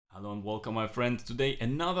Hello and welcome my friends. Today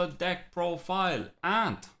another deck profile,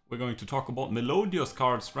 and we're going to talk about Melodious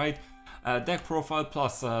cards, right? Deck profile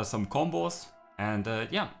plus some combos, and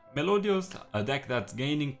yeah, Melodious, a deck that's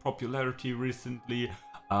gaining popularity recently,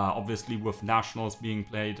 obviously with nationals being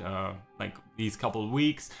played like these couple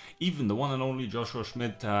weeks. Even the one and only Joshua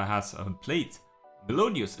Schmidt has played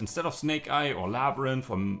Melodious instead of Snake Eye or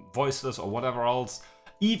Labyrinth or Voiceless or whatever else,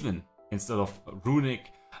 even instead of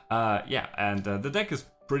Runic. Yeah, and the deck is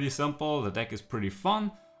pretty simple, the deck is pretty fun.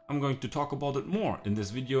 I'm going to talk about it more in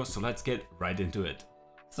this video, so let's get right into it.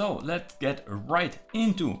 So let's get right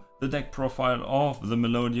into the deck profile of the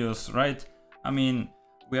Melodious, right? I mean,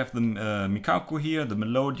 we have the Mikaku here, the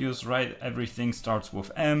Melodious, right? Everything starts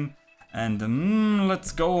with M, and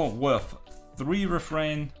let's go with 3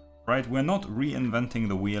 Refrain, right? We're not reinventing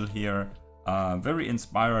the wheel here. Very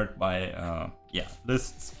inspired by yeah,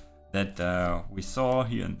 lists that we saw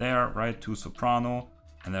here and there, right? 2 Soprano,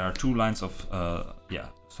 and there are 2 lines of yeah,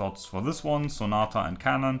 sorts for this one, Sonata and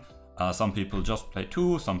Canon. Some people just play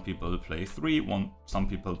 2, some people play 3, some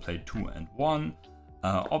people play 2 and 1.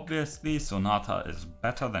 Obviously Sonata is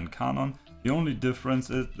better than Canon. The only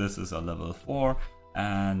difference is this is a level 4,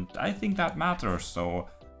 and I think that matters, so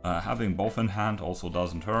having both in hand also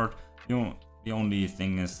doesn't hurt. You know, the only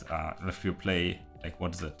thing is if you play, like,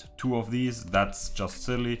 what is it, 2 of these, that's just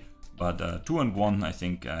silly, but 2 and 1 I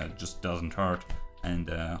think just doesn't hurt, and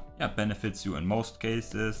yeah, benefits you in most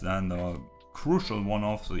cases. And the crucial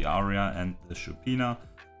one-offs, the Aria and the Shopina,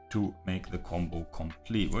 to make the combo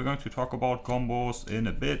complete. We're going to talk about combos in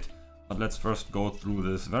a bit, but let's first go through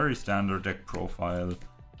this very standard deck profile,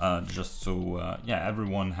 just so yeah,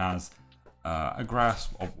 everyone has a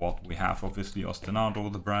grasp of what we have. Obviously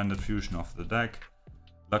Ostinato, the branded fusion of the deck.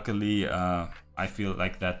 Luckily, I feel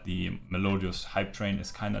like that the Melodious hype train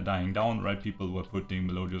is kind of dying down, right? People were putting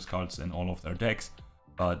Melodious cards in all of their decks,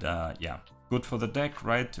 but yeah, good for the deck,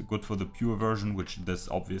 right? Good for the pure version, which this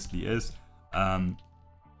obviously is.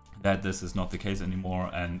 That this is not the case anymore,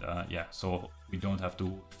 and yeah, so we don't have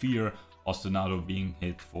to fear Ostinato being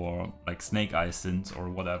hit for like Snake Eye sins or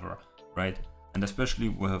whatever, right? And especially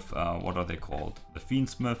with what are they called? The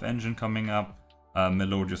Fiendsmith engine coming up.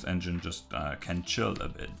 Melodious engine just can chill a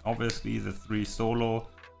bit. Obviously the 3 solo,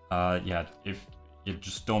 yeah, if you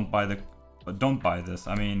just don't buy this.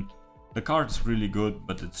 I mean, the card is really good,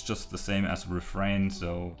 but it's just the same as Refrain.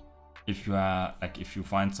 So if you if you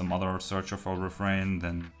find some other searcher for Refrain,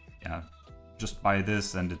 then yeah, just buy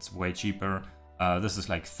this, and it's way cheaper. This is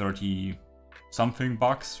like 30 something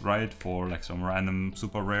bucks, right, for like some random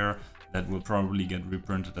super rare that will probably get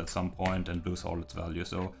reprinted at some point and lose all its value.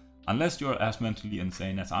 So unless you're as mentally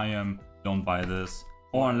insane as I am, don't buy this.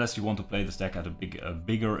 Or unless you want to play this deck at a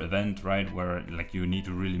bigger event, right, where like you need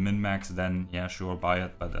to really min-max, then yeah, sure, buy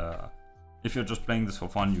it. But if you're just playing this for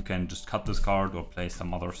fun, you can just cut this card or play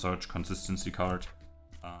some other search consistency card.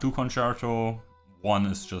 2 Concerto, 1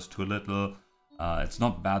 is just too little. It's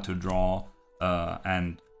not bad to draw,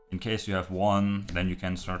 and in case you have 1, then you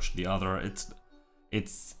can search the other.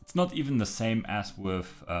 It's not even the same as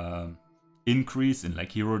with Increase in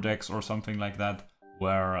like hero decks or something like that,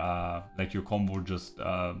 where like your combo just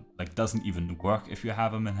like doesn't even work if you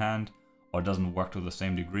have them in hand, or doesn't work to the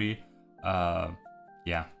same degree.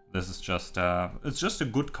 Yeah, this is just it's just a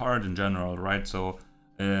good card in general, right? So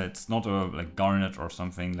it's not a like Garnet or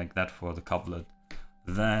something like that for the Couplet.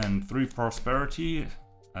 Then 3 Prosperity,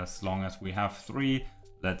 as long as we have 3,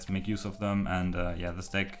 let's make use of them. And yeah, this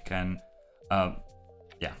deck can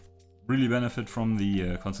yeah, really benefit from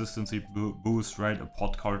the consistency boost, right? A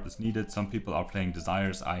pot card is needed. Some people are playing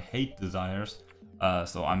Desires. I hate Desires,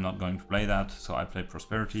 so I'm not going to play that. So I play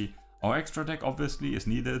Prosperity. Our extra deck obviously is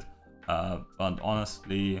needed, but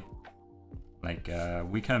honestly, like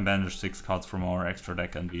we can banish 6 cards from our extra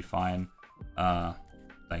deck and be fine,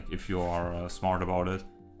 like if you are smart about it.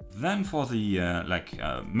 Then for the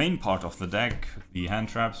main part of the deck, the hand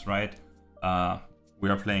traps, right? We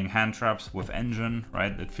are playing hand traps with engine,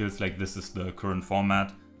 right? It feels like this is the current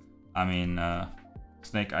format. I mean,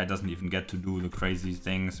 Snake Eye doesn't even get to do the crazy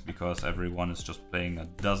things because everyone is just playing a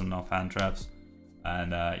dozen of hand traps.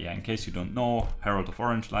 And yeah, in case you don't know, Herald of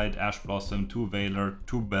Orange Light, Ash Blossom, 2 Veiler,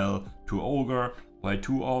 2 Bell, 2 Ogre. Why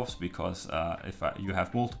 2 offs? Because if you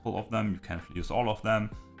have multiple of them, you can't use all of them.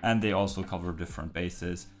 And they also cover different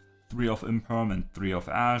bases. 3 of Imperm and 3 of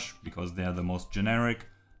Ash, because they are the most generic.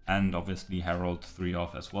 And obviously Herald 3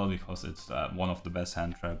 off as well, because it's one of the best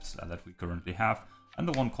hand traps that we currently have. And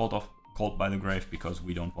the one called by the Grave, because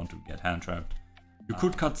we don't want to get hand trapped. You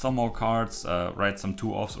could cut some more cards, write some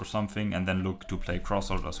 2 offs or something, and then look to play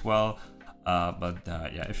Crossroad as well. But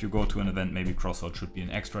yeah, if you go to an event, maybe Crossroad should be an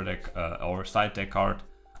extra deck or side deck card.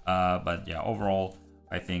 But yeah, overall,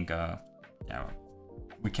 I think yeah,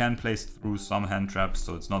 we can place through some hand traps,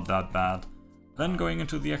 so it's not that bad. Then going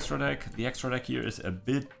into the extra deck here is a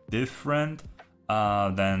bit different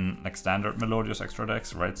than like standard Melodious extra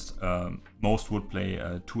decks, right? Most would play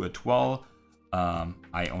 2 Etoile.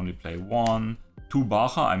 I only play 1. 2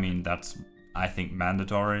 Baja, I mean, that's, I think,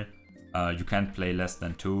 mandatory. You can't play less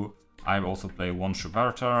than 2. I also play 1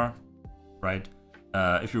 Schwerter, right?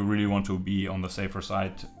 If you really want to be on the safer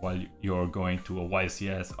side while you're going to a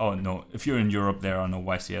YCS. Oh no, if you're in Europe, there are no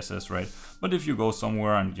YCSs, right? But if you go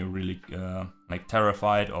somewhere and you're really like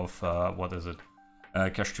terrified of, what is it?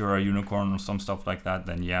 Kastura Unicorn or some stuff like that,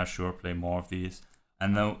 then yeah, sure, play more of these.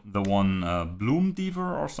 And the one Bloom Diva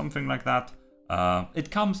or something like that, it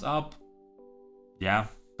comes up, yeah.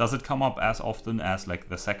 Does it come up as often as like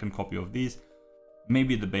the second copy of these?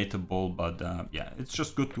 Maybe debatable, but yeah, it's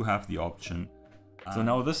just good to have the option. So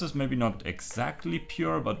now this is maybe not exactly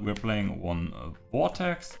pure, but we're playing 1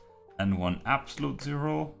 Vortex and 1 Absolute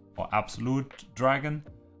Zero or Absolute Dragon.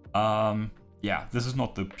 Yeah, this is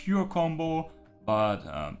not the pure combo,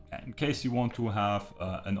 but in case you want to have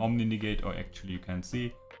an Omni Negate, or actually you can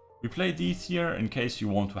see, we play these here in case you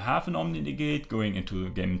want to have an Omni Negate going into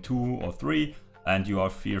game 2 or 3, and you are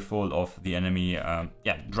fearful of the enemy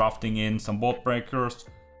yeah, drafting in some board breakers,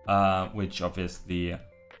 which obviously,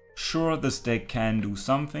 sure, this deck can do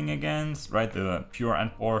something against, right? The pure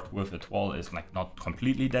end board with Etoile is like not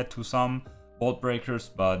completely dead to some board breakers,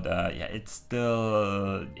 but yeah, it's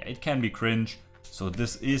still, yeah, it can be cringe. So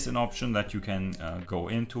this is an option that you can go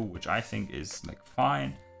into, which I think is like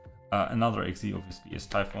fine. Another XE obviously is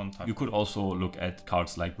Typhon. You could also look at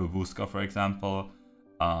cards like Babushka, for example.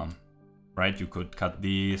 Right, you could cut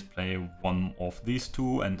these, play 1 of these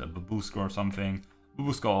 2 and a Babushka or something.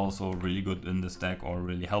 Babushka also really good in this deck, or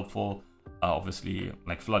really helpful. Obviously,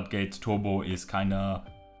 like Floodgates Turbo is kind of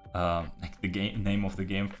like the name of the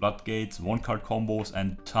game. Floodgates, 1-card combos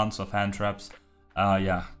and tons of hand traps.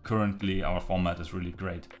 Yeah, currently our format is really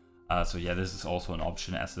great. So yeah, this is also an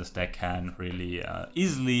option, as this deck can really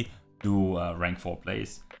easily do rank 4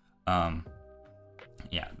 plays.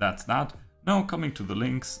 Yeah, that's that. Now coming to the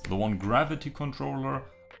links, the 1 Gravity controller,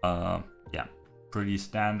 yeah, pretty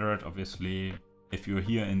standard. Obviously, if you're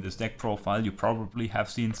here in this deck profile, you probably have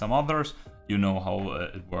seen some others. You know how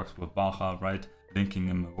it works with Baja, right? Linking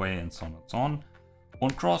them away and so on and so on. 1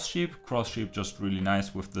 Cross Sheep just really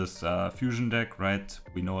nice with this fusion deck, right?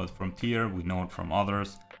 We know it from Tier, we know it from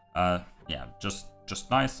others. Yeah, just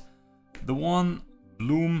nice. The 1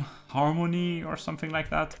 Bloom Harmony or something like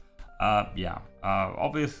that. Yeah,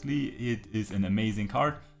 obviously it is an amazing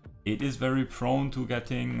card. It is very prone to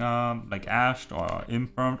getting like ashed or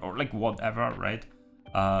impermed or like whatever, right?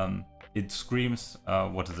 It screams,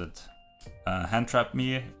 what is it? Hand trap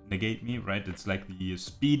me, negate me, right? It's like the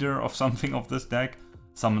speeder of something of this deck.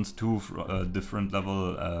 Summons 2 different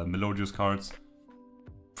level Melodious cards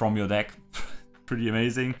from your deck. Pretty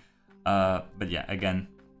amazing. But yeah, again,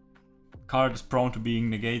 card is prone to being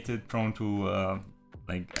negated, prone to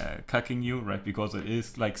like cucking you, right? Because it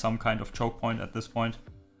is like some kind of choke point at this point.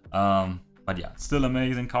 But yeah, still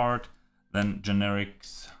amazing card. Then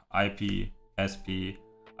generics, IP, SP,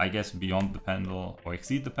 I guess Beyond the Pendle or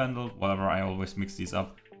Exceed the Pendle, whatever, I always mix these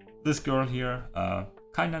up. This girl here,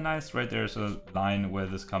 kinda nice, right? There's a line where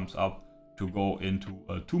this comes up to go into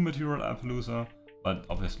a 2 material Appaloosa, but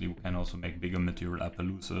obviously we can also make bigger material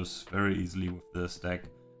Appaloosas very easily with this deck,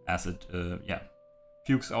 as it, yeah,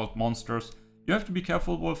 pukes out monsters. You have to be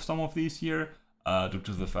careful with some of these here, due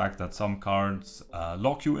to the fact that some cards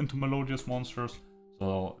lock you into Melodious monsters,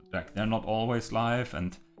 so like, they're not always live,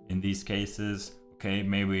 and in these cases, okay,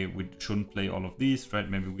 maybe we shouldn't play all of these, right?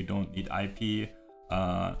 Maybe we don't need IP,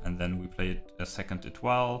 and then we play it a second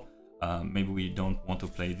Etoile. Maybe we don't want to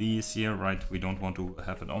play these here, right? We don't want to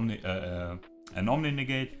have an Omni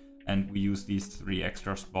Negate, and we use these 3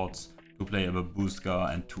 extra spots to play a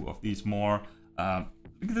Babushka and 2 of these more.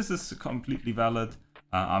 This is completely valid.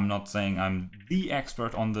 I'm not saying I'm the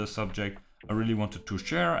expert on this subject. I really wanted to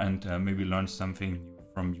share and maybe learn something new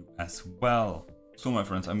from you as well. So my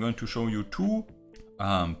friends, I'm going to show you 2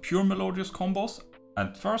 pure Melodious combos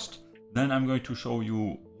at first. Then I'm going to show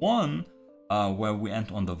you 1 where we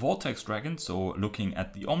end on the Vortex Dragon, so looking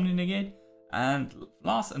at the Omni Negate. And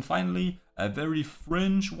last and finally, a very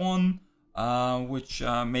fringe one, which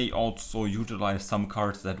may also utilize some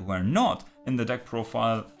cards that were not in the deck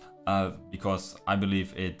profile, because I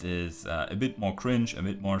believe it is a bit more cringe, a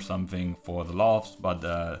bit more something for the laughs, but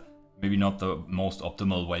maybe not the most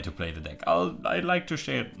optimal way to play the deck. I'd like to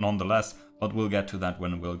share it nonetheless, but we'll get to that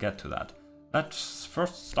when we'll get to that. Let's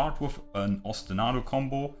first start with an Ostinato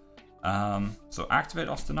combo. So activate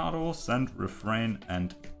Ostinato, send Refrain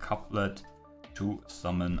and Couplet to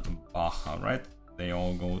summon Baja, right? They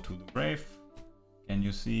all go to the grave. Can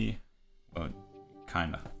you see? Well,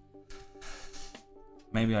 kinda.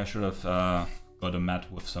 Maybe I should have got a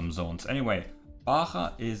mat with some zones. Anyway,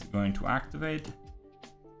 Baja is going to activate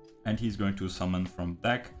and he's going to summon from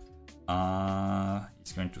deck.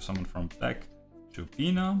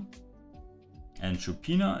 Shopina. And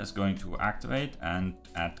Shopina is going to activate and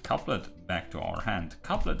add Couplet back to our hand.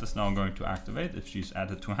 Couplet is now going to activate. If she's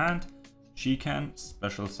added to hand, she can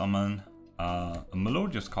special summon a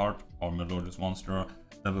Melodious card or Melodious monster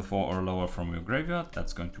level 4 or lower from your graveyard.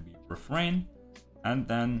 That's going to be Refrain. And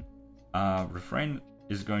then Refrain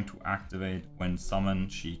is going to activate when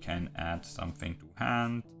summoned. She can add something to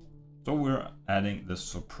hand. So we're adding the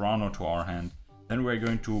Soprano to our hand. Then we're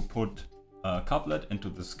going to put Couplet into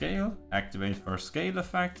the scale, activate her scale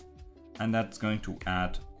effect, and that's going to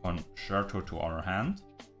add Concerto to our hand.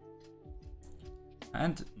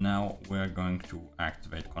 And now we're going to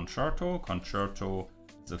activate Concerto. Concerto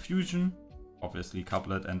is a fusion. Obviously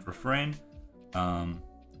Couplet and Refrain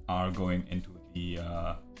are going into the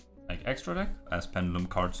like extra deck, as Pendulum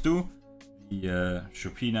cards do. The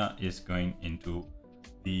Shopina is going into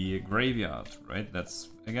the graveyard, right? That's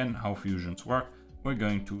again how fusions work. We're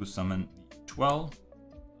going to summon the 12.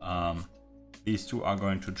 These two are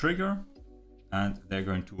going to trigger and they're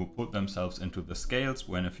going to put themselves into the scales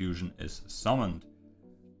when a fusion is summoned.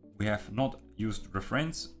 We have not used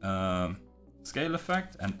Refrain's scale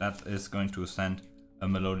effect, and that is going to send a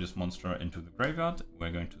Melodious monster into the graveyard.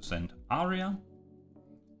 We're going to send Aria.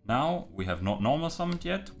 Now we have not normal summoned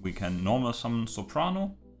yet. We can normal summon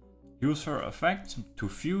Soprano, use her effect to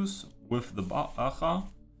fuse with the Baja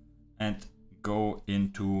and go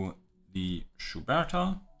into the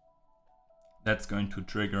Schuberta. That's going to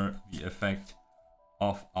trigger the effect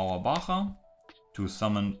of our Baja to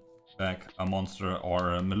summon back a monster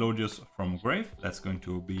or a Melodious from grave. That's going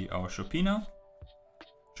to be our Shopina.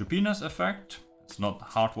 Shopina's effect, it's not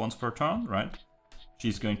hard once per turn, right?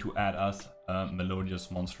 She's going to add us a Melodious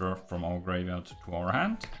monster from our graveyard to our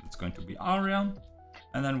hand. It's going to be Aria.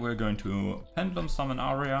 And then we're going to Pendulum summon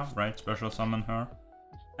Aria, right? Special summon her.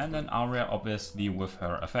 And then Aria, obviously, with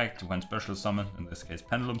her effect, when special summoned, in this case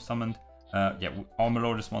Pendulum summoned, all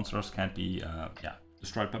Melodious monsters can be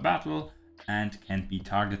destroyed by battle and can be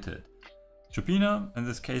targeted. Shopina, in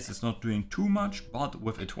this case, is not doing too much, but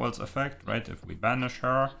with Etoile's effect, right? If we banish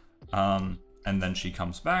her and then she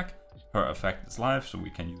comes back, her effect is live, so we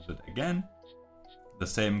can use it again. The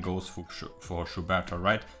same goes for Schuberta,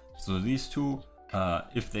 right? So these two,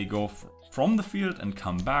 if they go from the field and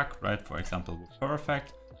come back, right? For example, with her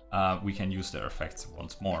effect, we can use their effects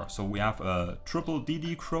once more. So we have a triple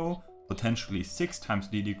DD Crow, potentially 6 times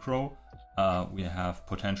DD Crow. We have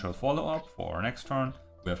potential follow-up for our next turn.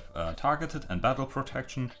 We have targeted and battle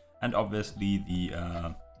protection, and obviously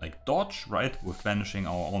the like dodge, right, with banishing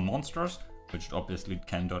our own monsters, which obviously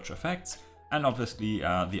can dodge effects, and obviously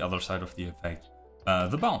the other side of the effect,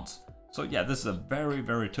 the bounce. So yeah, this is a very,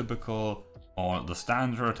 very typical or the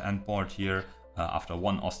standard end board here after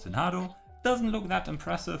one Ostinato. Doesn't look that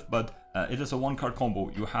impressive, but it is a 1-card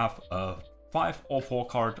combo. You have a 5 or 4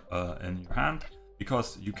 card in your hand,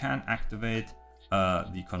 because you can activate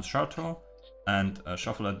the Concerto and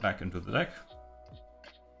shuffle it back into the deck,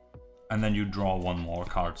 and then you draw 1 more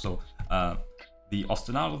card. So the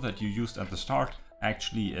Ostinato that you used at the start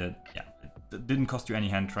actually it didn't cost you any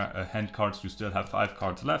hand cards. You still have 5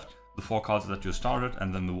 cards left, the 4 cards that you started,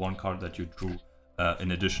 and then the 1 card that you drew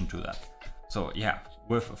in addition to that. So yeah,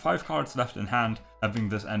 with 5 cards left in hand, having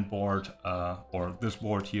this end board or this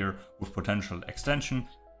board here with potential extension,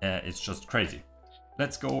 it's just crazy.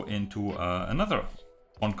 Let's go into another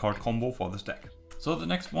 1-card combo for this deck. So the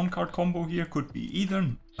next 1-card combo here could be either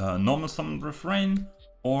normal summon Refrain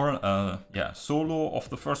or solo of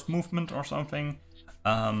the first movement or something.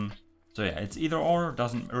 So yeah, it's either or,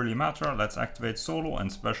 doesn't really matter. Let's activate solo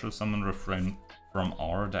and special summon Refrain from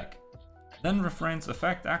our deck. Then Refrain's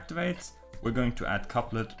effect activates. We're going to add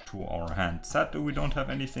Couplet to our hand. Sadly, we don't have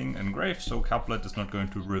anything engraved, so Couplet is not going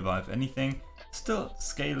to revive anything. Still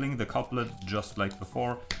scaling the Couplet just like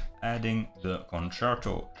before, adding the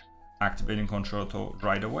Concerto. Activating Concerto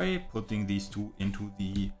right away, putting these two into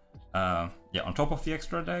the, on top of the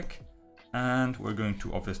extra deck. And we're going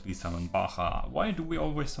to obviously summon Baja. Why do we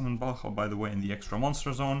always summon Baja, by the way, in the extra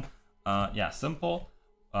monster zone? Simple.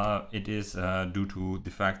 It is due to the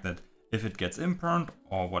fact that if it gets imperned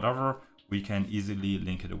or whatever, we can easily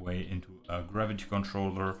link it away into a gravity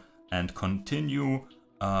controller and continue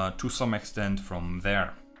to some extent from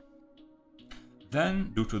there.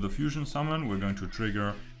 Then, due to the fusion summon, we're going to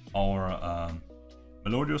trigger our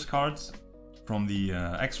Melodious cards from the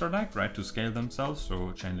extra deck, right, to scale themselves.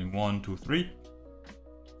 So channeling 1, 2, 3,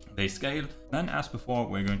 they scale. Then as before,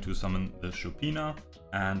 we're going to summon the Shopina,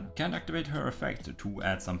 and can't activate her effect to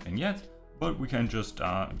add something yet, but we can just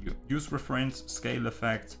use Refrain's scale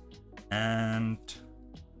effect, and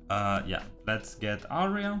yeah, let's get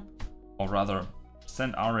Aria, or rather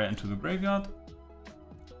send Aria into the graveyard.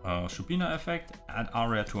 Shopina effect, add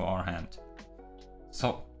Aria to our hand.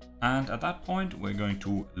 So, and at that point we're going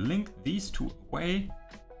to link these two away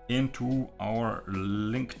into our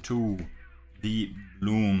link to the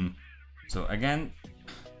Bloom. So again,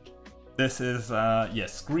 this is yeah,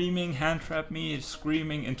 screaming hand trap me,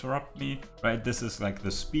 screaming interrupt me, right? This is like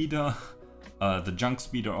the speeder, the junk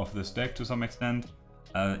speeder of this deck to some extent.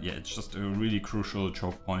 Yeah, it's just a really crucial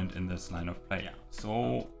choke point in this line of play.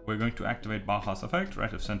 So we're going to activate Baja's effect,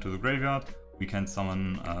 right? If sent to the graveyard, we can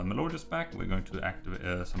summon Melodious back. We're going to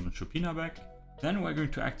activate summon Shopina back. Then we're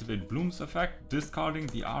going to activate Bloom's effect, discarding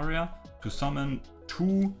the Aria to summon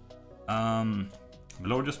 2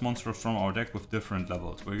 Melodious monsters from our deck with different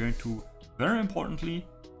levels. We're going to, very importantly,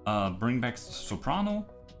 bring back Soprano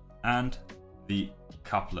and the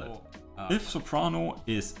Couplet. If Soprano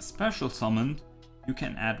is special summoned, you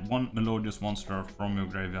can add 1 Melodious monster from your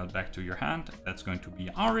graveyard back to your hand. That's going to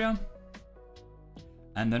be Aria.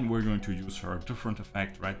 And then we're going to use her different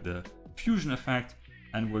effect, right? The fusion effect.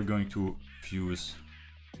 And we're going to fuse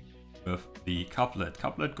with the Couplet.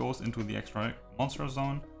 Couplet goes into the extra monster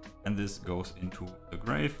zone, and this goes into the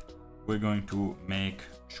grave. We're going to make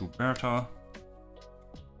Schuberta.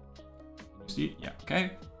 See? Yeah,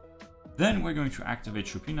 okay. Then we're going to activate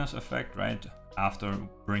Shopina's effect, right? After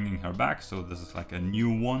bringing her back, so this is like a new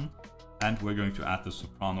one, and we're going to add the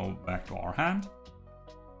Soprano back to our hand.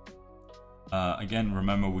 Again,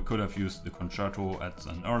 remember, we could have used the Concerto at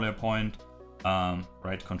an earlier point,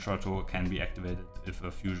 right? Concerto can be activated if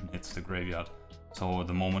a fusion hits the graveyard, so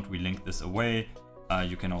the moment we link this away,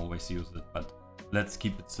 you can always use it, but let's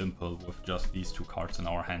keep it simple with just these 2 cards in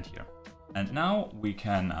our hand here. And now we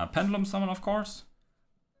can Pendulum Summon, of course.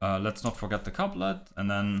 Let's not forget the Couplet, and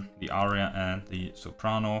then the Aria and the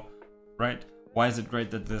Soprano, right? Why is it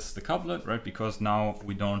great that this is the Couplet, right? Because now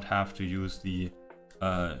we don't have to use the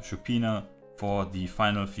Shopina for the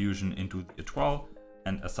final fusion into the Étoile,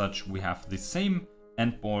 and as such we have the same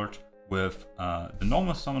end board with the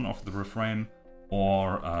normal summon of the Refrain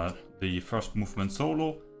or the first movement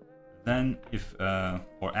solo, then if,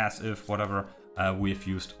 or as if, whatever, we've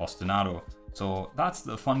used Ostinato. So that's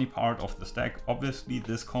the funny part of this deck. Obviously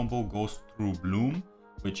this combo goes through Bloom,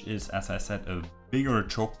 which is, as I said, a bigger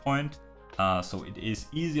choke point. So it is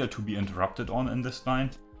easier to be interrupted on in this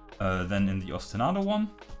line than in the Ostinato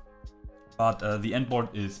one. But the end board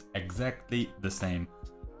is exactly the same.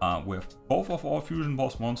 With both of our Fusion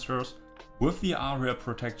Boss monsters, with the Aria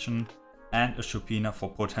protection and a Shopina for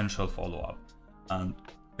potential follow-up. And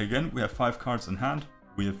again, we have 5 cards in hand.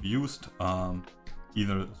 We have used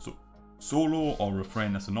either Solo or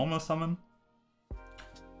Refrain as a normal summon,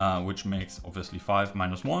 which makes obviously 5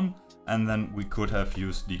 minus 1, and then we could have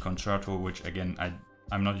used the Concerto, which again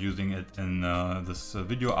I'm not using it in this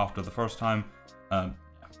video after the first time,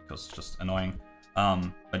 because it's just annoying.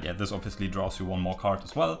 But yeah, this obviously draws you 1 more card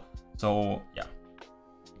as well, so yeah,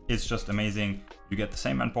 it's just amazing. You get the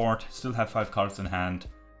same end board, still have 5 cards in hand,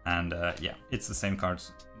 and yeah, it's the same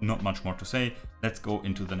cards, not much more to say. Let's go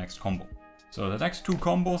into the next combo. So the next 2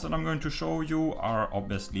 combos that I'm going to show you are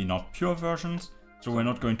obviously not pure versions. So we're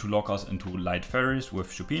not going to lock us into Light Fairies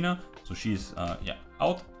with Shopina. So she's yeah,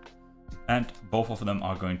 out. And both of them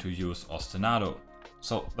are going to use Ostinato.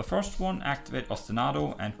 So the first one, activate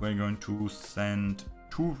Ostinato, and we're going to send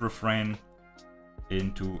 2 Refrain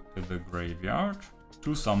into the graveyard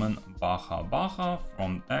to summon Baja. Baja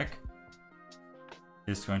from deck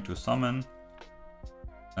is going to summon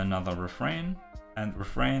another Refrain. And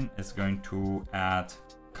Refrain is going to add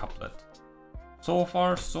Couplet. So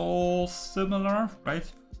far, so similar,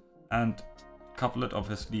 right? And Couplet,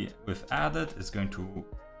 obviously, with added, is going to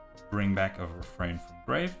bring back a Refrain from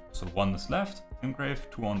grave. So 1 is left in grave,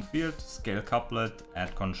 2 on field, scale Couplet,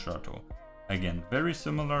 add Concerto. Again, very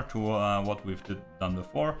similar to what we've done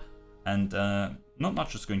before. And not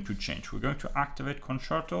much is going to change. We're going to activate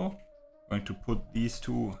Concerto. We're going to put these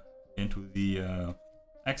 2 into the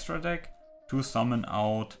extra deck to summon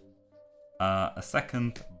out a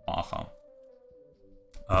second Baja.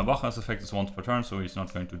 Baja's effect is once per turn, so he's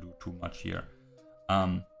not going to do too much here.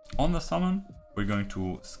 On the summon, we're going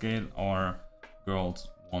to scale our girls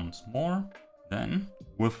once more. Then,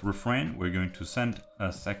 with Refrain, we're going to send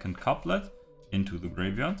a second Couplet into the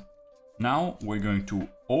graveyard. Now we're going to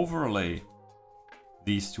overlay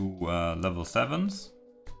these two level 7s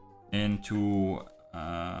into,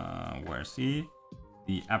 where's he?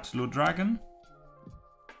 The Absolute Dragon.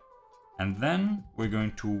 And then we're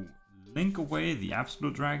going to link away the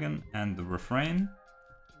Absolute Dragon and the Refrain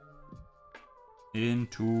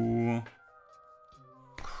into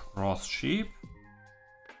Cross Sheep.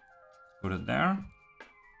 Put it there.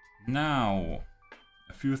 Now,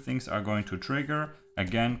 a few things are going to trigger.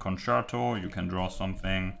 Again, Concerto, you can draw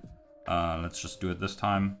something. Let's just do it this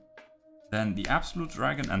time. Then the Absolute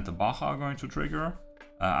Dragon and the Baja are going to trigger.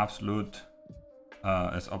 Absolute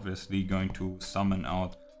is obviously going to summon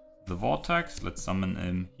out the Vortex. Let's summon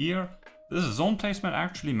him here. This zone placement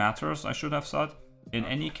actually matters, I should have said. In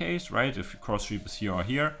any case, right, if Cross Sheep is here or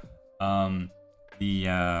here,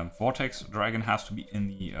 the Vortex Dragon has to be in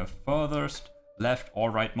the furthest left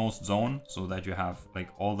or rightmost zone, so that you have like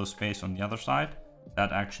all the space on the other side.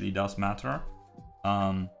 That actually does matter.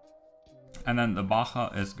 And then the Baja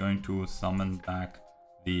is going to summon back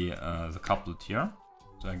the Couplet here.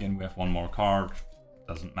 So again, we have one more card.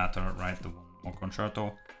 Doesn't matter, right? The one more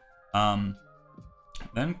Concerto.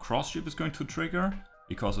 Then Cross Sheep is going to trigger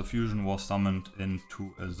because a fusion was summoned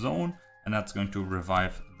into a zone, and that's going to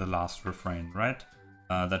revive the last Refrain, right?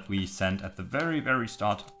 That we sent at the very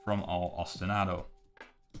start from our ostinato.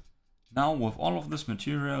 Now with all of this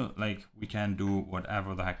material, like, we can do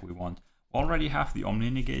whatever the heck we want. We already have the Omni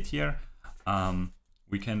Negate here.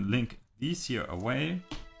 We can link these here away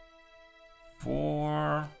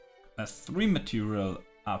for a 3 material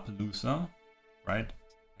Appaloosa, right?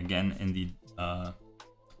 Again, in the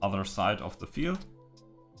other side of the field.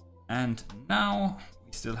 And now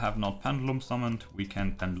we still have not Pendulum summoned. We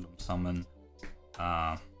can Pendulum summon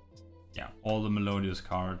yeah, all the Melodious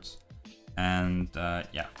cards. And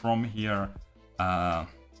yeah, from here, yeah,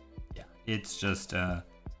 it's just,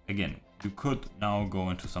 again, you could now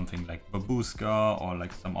go into something like Babushka or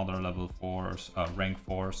like some other level 4s, rank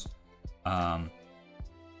 4s.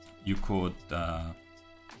 You could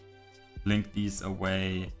link these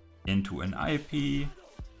away into an IP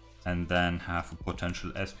and then have a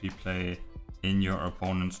potential SP play in your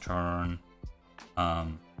opponent's turn.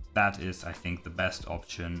 That is, I think, the best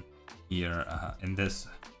option here in this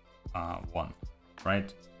one,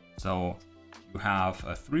 right? So you have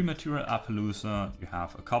a 3 material Appaloosa, you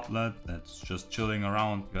have a Couplet that's just chilling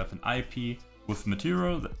around, you have an IP with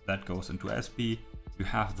material that goes into SP, you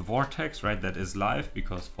have the Vortex, right, that is live,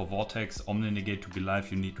 because for Vortex Omni Negate to be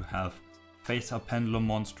live you need to have face-up Pendulum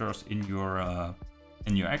monsters in your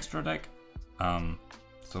extra deck.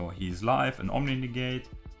 So he's live, an Omni Negate.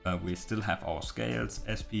 We still have our scales,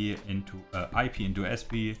 SP into IP into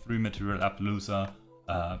SP, 3 material Appaloosa.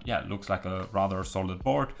 Yeah, it looks like a rather solid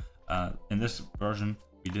board. In this version,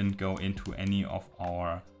 we didn't go into any of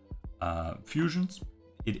our fusions.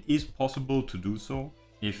 It is possible to do so.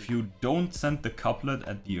 If you don't send the Couplet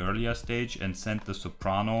at the earlier stage and send the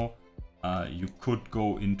Soprano, you could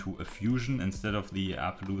go into a fusion instead of the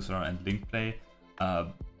Appaloosa and link play.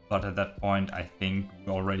 But at that point, I think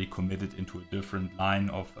we already committed into a different line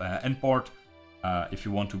of endboard. If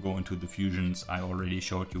you want to go into the fusions, I already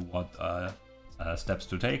showed you what steps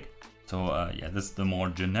to take. So yeah, this is the more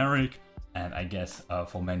generic and I guess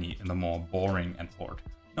for many the more boring endboard.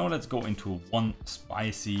 Now let's go into one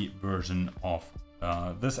spicy version of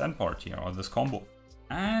this endboard here, or this combo.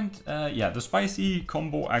 And yeah, the spicy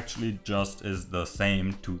combo actually just is the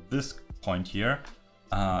same to this point here.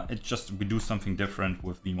 It's just we do something different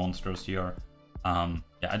with the monsters here.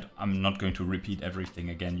 Yeah, I'm not going to repeat everything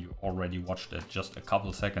again. You already watched it just a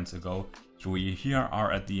couple seconds ago. So we here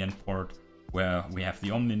are at the end port where we have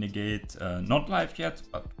the Omni Negate, not live yet,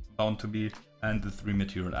 but bound to be, and the 3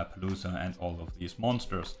 material Appaloosa and all of these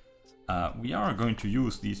monsters. We are going to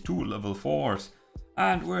use these 2 level 4s,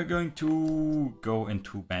 and we're going to go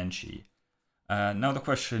into Banshee. Now the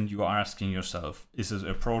question you are asking yourself, is it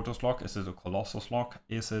a Protoss lock? Is it a Colossus lock?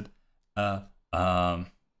 Is it a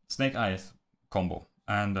Snake Eyes combo?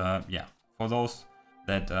 And yeah, for those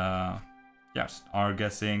that yes, are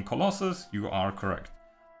guessing Colossus, you are correct.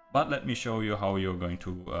 But let me show you how you're going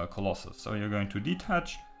to Colossus. So you're going to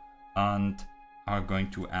detach and are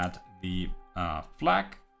going to add the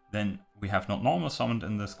flag. Then we have not normal summoned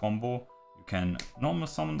in this combo. You can normal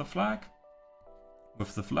summon the flag.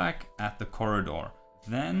 With the flag at the corridor.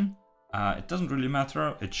 Then it doesn't really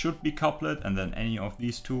matter. It should be Couplet, and then any of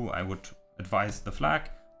these 2, I would advise the flag.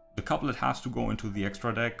 The Couplet has to go into the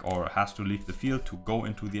extra deck or has to leave the field to go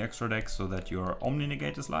into the extra deck so that your Omni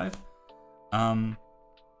Negate is live.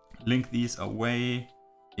 Link these away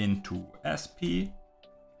into SP.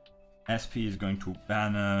 SP is going to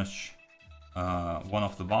banish one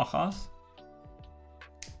of the Bajas.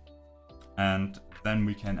 And then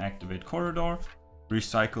we can activate Corridor,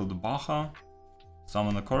 recycle the Baja,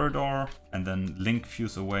 summon the Corridor, and then link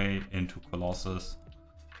Fuse away into Colossus.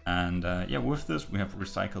 And yeah, with this we have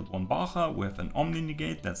recycled one Baja, we have an Omni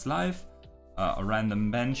Negate that's live, a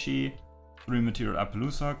random Banshee, 3 Material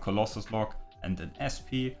Appaloosa, Colossus Lock, and an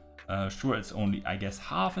SP. Sure, it's only, I guess,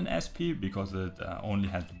 half an SP because it only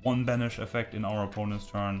had one banish effect in our opponent's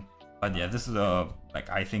turn. But yeah, this is like,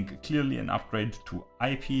 I think clearly an upgrade to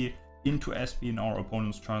IP into SP in our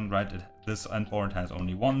opponent's turn, right? This endboard has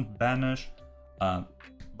only one banish,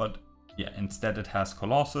 but yeah, instead it has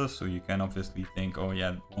Colossus, so you can obviously think, oh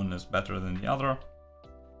yeah, one is better than the other.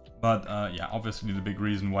 But yeah, obviously the big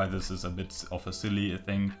reason why this is a bit of a silly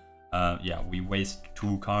thing, yeah, we waste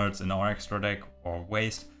 2 cards in our extra deck, or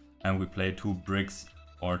waste, and we play 2 bricks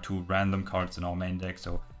or 2 random cards in our main deck.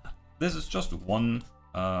 So this is just one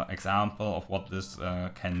example of what this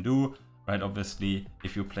can do, right? Obviously,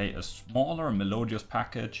 if you play a smaller Melodious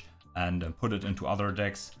package and put it into other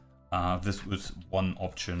decks, this was one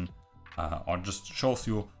option, or just shows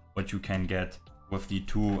you what you can get with the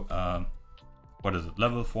 2 what is it,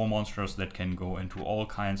 level 4 monsters that can go into all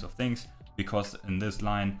kinds of things, because in this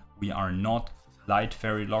line we are not light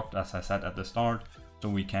fairy locked, as I said at the start, so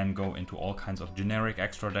we can go into all kinds of generic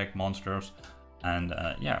extra deck monsters and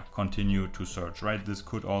yeah, continue to search, right? This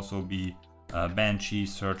could also be Banshee,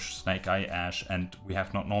 Search, Snake Eye Ash, and we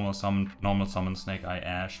have not normal summon Snake Eye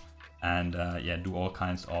Ash, and yeah, do all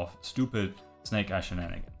kinds of stupid Snake Eye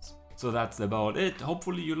shenanigans. So that's about it.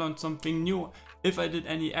 Hopefully you learned something new. If I did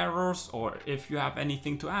any errors, or if you have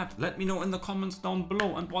anything to add, let me know in the comments down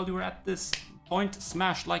below. And while you're at this point,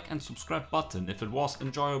 smash like and subscribe button if it was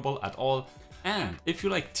enjoyable at all. And if you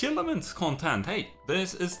like tier limits content, hey,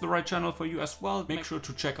 this is the right channel for you as well. Make sure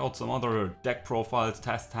to check out some other deck profiles,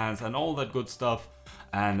 test hands, and all that good stuff.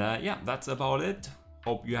 And yeah, that's about it.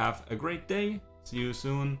 Hope you have a great day. See you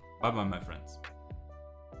soon. Bye bye, my friends.